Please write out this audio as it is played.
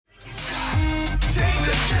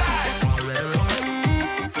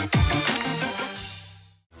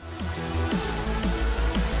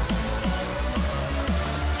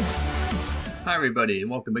Everybody, and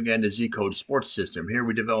welcome again to Zcode Sports System. Here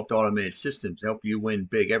we developed automated systems to help you win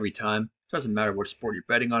big every time. Doesn't matter what sport you're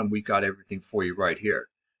betting on, we got everything for you right here.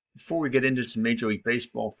 Before we get into some Major League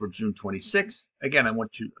Baseball for June 26th, again, I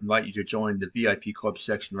want to invite you to join the VIP Club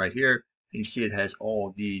section right here. And you see it has all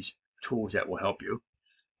of these tools that will help you.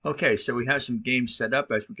 Okay, so we have some games set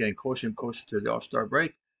up as we're getting closer and closer to the All-Star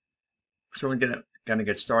break. So we're going to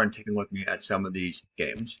get started and take a look at some of these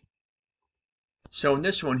games. So in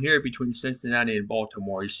this one here between Cincinnati and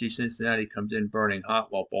Baltimore, you see Cincinnati comes in burning hot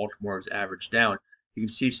while Baltimore is averaged down. You can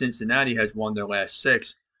see Cincinnati has won their last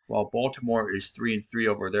 6, while Baltimore is 3-3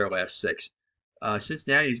 over their last 6.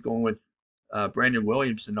 Cincinnati is going with Brandon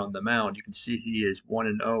Williamson on the mound. You can see he is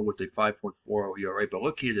 1-0 with a 5.40 ERA, but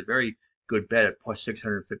look, he is a very good bet at plus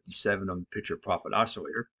 657 on the pitcher profit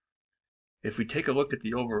oscillator. If we take a look at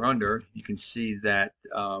the over-under, you can see that,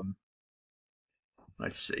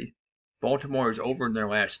 let's see. Baltimore is over in their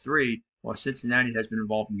last 3, while Cincinnati has been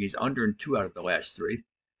involved in games under in 2 out of the last 3.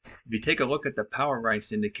 If you take a look at the power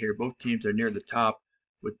ranks indicator, both teams are near the top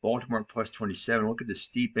with Baltimore plus 27. Look at the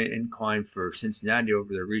steep incline for Cincinnati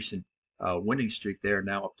over their recent winning streak. They are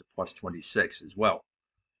now up to plus 26 as well.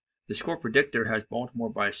 The score predictor has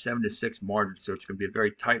Baltimore by a 7-6 margin, so it's going to be a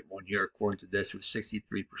very tight one here according to this with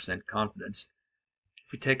 63% confidence.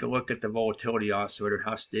 If we take a look at the volatility oscillator,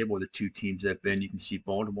 how stable the two teams have been, you can see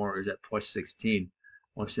Baltimore is at plus 16,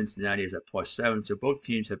 while Cincinnati is at plus 7. So both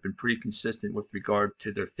teams have been pretty consistent with regard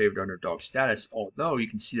to their favorite underdog status, although you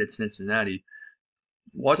can see that Cincinnati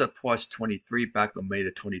was at plus 23 back on May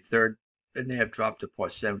the 23rd, and they have dropped to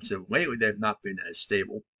plus 7. So lately they have not been as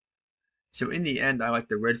stable. So in the end, I like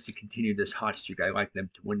the Reds to continue this hot streak. I like them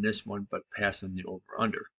to win this one, but pass on the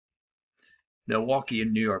over-under. Milwaukee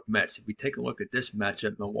and New York Mets. If we take a look at this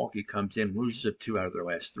matchup, Milwaukee comes in losers of 2 out of their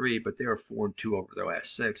last 3, but they are 4-2 over their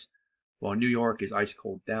last 6. While New York is ice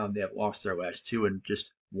cold down, they have lost their last 2 and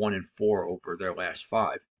just 1-4 over their last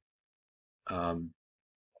 5. The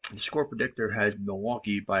score predictor has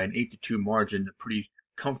Milwaukee by an 8-2 margin, a pretty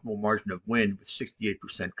comfortable margin of win with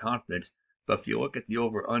 68% confidence. But if you look at the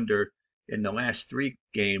over/under in the last 3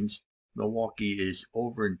 games, Milwaukee is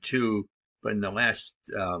over in 2, but in the last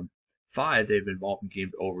 5, they've been involved in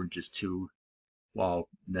games over in just 2, while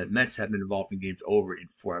the Mets have been involved in games over in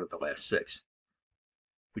 4 out of the last 6. If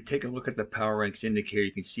we take a look at the power ranks indicator,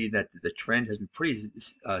 you can see that the trend has been pretty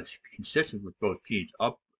consistent with both teams,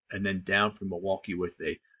 up and then down for Milwaukee with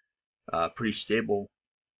a pretty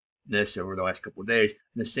stableness over the last couple of days,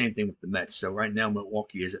 and the same thing with the Mets. So right now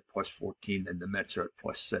Milwaukee is at plus 14 and the Mets are at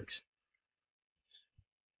plus 6.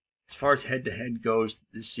 As far as head-to-head goes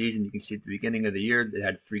this season, you can see at the beginning of the year they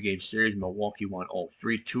had a 3-game series. Milwaukee won all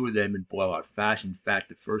 3, 2 of them in blowout fashion. In fact,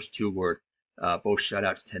 the first 2 were both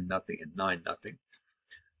shutouts, 10-0 and 9-0.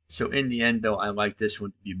 So in the end, though, I like this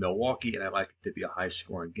one to be Milwaukee, and I like it to be a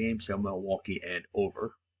high-scoring game, so Milwaukee and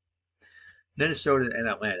over. Minnesota and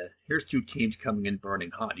Atlanta. Here's 2 teams coming in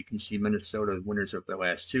burning hot. You can see Minnesota winners of their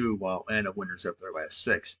last 2, while Atlanta winners of their last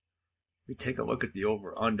 6. If we take a look at the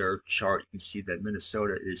over/under chart, you can see that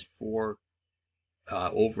Minnesota is 4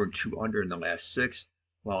 over and 2 under in the last 6,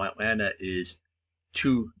 while Atlanta is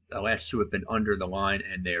 2. The last 2 have been under the line,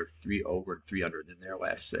 and they are 3 over and 3 under in their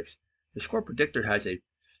last 6. The score predictor has a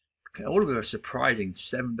little bit of a surprising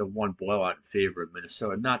 7-1 blowout in favor of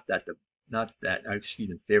Minnesota. In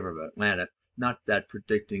favor of Atlanta. Not that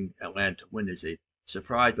predicting Atlanta to win is a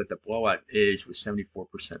surprise, but the blowout is with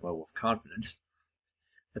 74% level of confidence.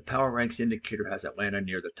 The power ranks indicator has Atlanta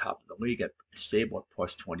near the top of the league at stable at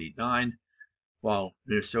plus 29, while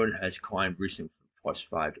Minnesota has climbed recently from plus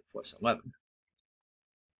 5 to plus 11.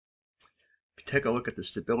 If you take a look at the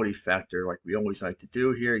stability factor, like we always like to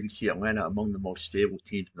do here, you can see Atlanta among the most stable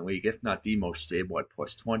teams in the league, if not the most stable at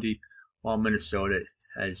plus 20, while Minnesota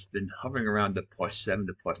has been hovering around the plus 7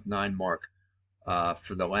 to plus 9 mark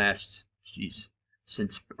for the last,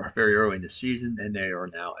 since very early in the season, and they are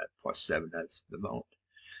now at plus 7 as the moment.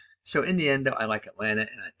 So in the end, though, I like Atlanta,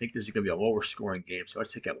 and I think this is going to be a lower scoring game, so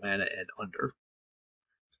let's take Atlanta and under.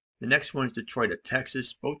 The next one is Detroit at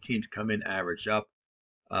Texas. Both teams come in average up.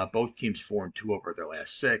 Both teams 4-2 over their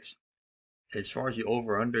last 6. As far as the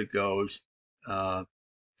over/under goes,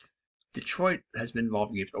 Detroit has been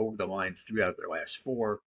involved in games over the line 3 out of their last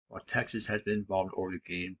 4, while Texas has been involved over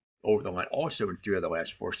the line also in 3 of the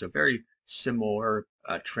last 4. So very similar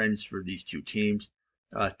trends for these 2 teams.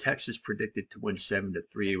 Texas predicted to win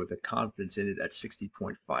 7-3 with a confidence in it at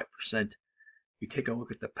 60.5%. You take a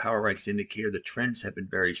look at the power ranks indicator, the trends have been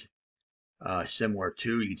very similar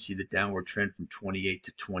too. You can see the downward trend from 28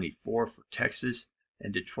 to 24 for Texas,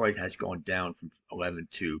 and Detroit has gone down from 11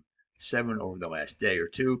 to 7 over the last day or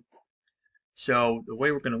 2. So the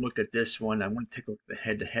way we're going to look at this one, I want to take a look at the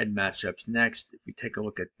head-to-head matchups next. If we take a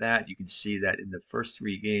look at that, you can see that in the first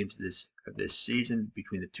 3 games of this season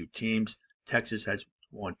between the two teams, Texas has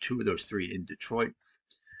won 2 of those 3 in Detroit.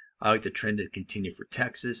 I like the trend to continue for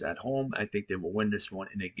Texas at home. I think they will win this one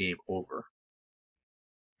in a game over.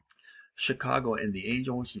 Chicago and the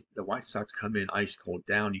Angels, the White Sox come in ice cold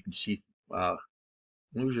down. You can see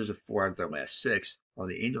losers of 4 out of their last 6. While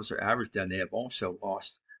the Angels are average down, they have also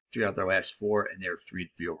lost 3 out of their last 4, and they're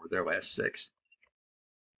 3-3 over their last 6.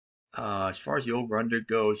 As far as the over-under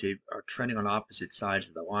goes, they are trending on opposite sides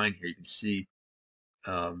of the line here. You can see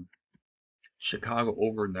Chicago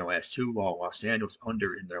over in their last 2, while Los Angeles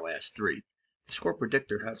under in their last 3. The score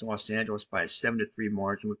predictor has Los Angeles by a 7-3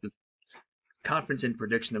 margin with the confidence in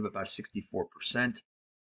prediction of about 64%.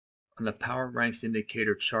 On the power ranks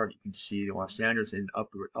indicator chart, you can see Los Angeles in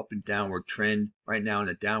up and downward trend. Right now in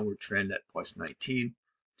a downward trend at plus 19,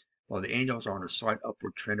 while the Angels are on a slight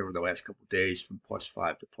upward trend over the last couple of days from plus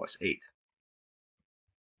 5 to plus 8.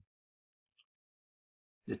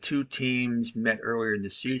 The two teams met earlier in the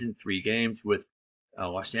season, 3 games, with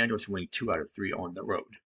Los Angeles winning 2 out of 3 on the road.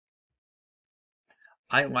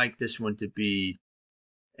 I like this one to be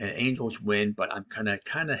an Angels win, but I'm kind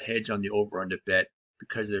of hedge on the over-under bet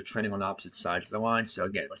because they're trending on opposite sides of the line. So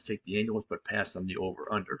again, let's take the Angels, but pass on the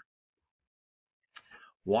over-under.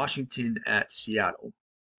 Washington at Seattle.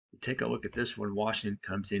 We take a look at this one. Washington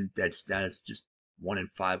comes in dead status, just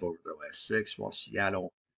 1-5 over their last 6, while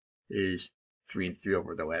Seattle is 3-3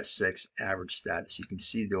 over the last 6 average status. You can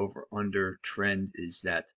see the over-under trend is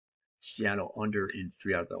that Seattle under in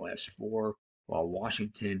 3 out of the last 4, while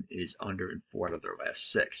Washington is under in 4 out of their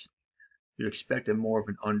last 6. You'd expect a more of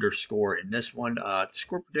an underscore in this one. The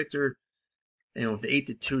score predictor, with the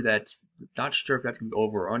 8-2, that's not sure if that's going to be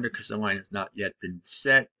over or under because the line has not yet been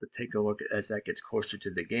set. But take a look as that gets closer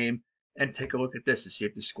to the game, and take a look at this to see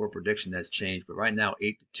if the score prediction has changed. But right now,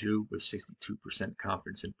 8-2 with 62%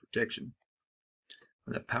 confidence in prediction.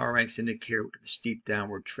 On the power ranks indicator, look at the steep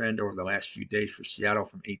downward trend over the last few days for Seattle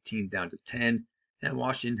from 18 down to 10, and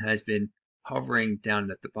Washington has been hovering down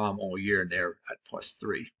at the bottom all year, and they're at plus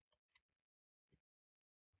 3.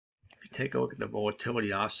 If you take a look at the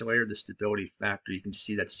volatility oscillator, the stability factor, you can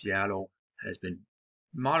see that Seattle has been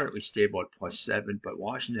moderately stable at plus 7, but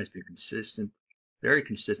Washington has been consistent, very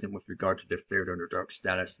consistent with regard to their favorite underdog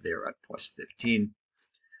status. They are at plus 15.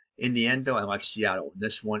 In the end, though, I like Seattle in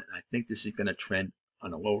this one, and I think this is going to trend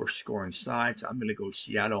on a lower scoring side, so I'm going to go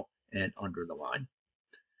Seattle and under the line.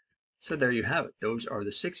 So there you have it. Those are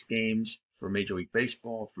the 6 games for Major League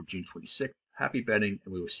Baseball for June 26th. Happy betting,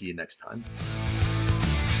 and we will see you next time.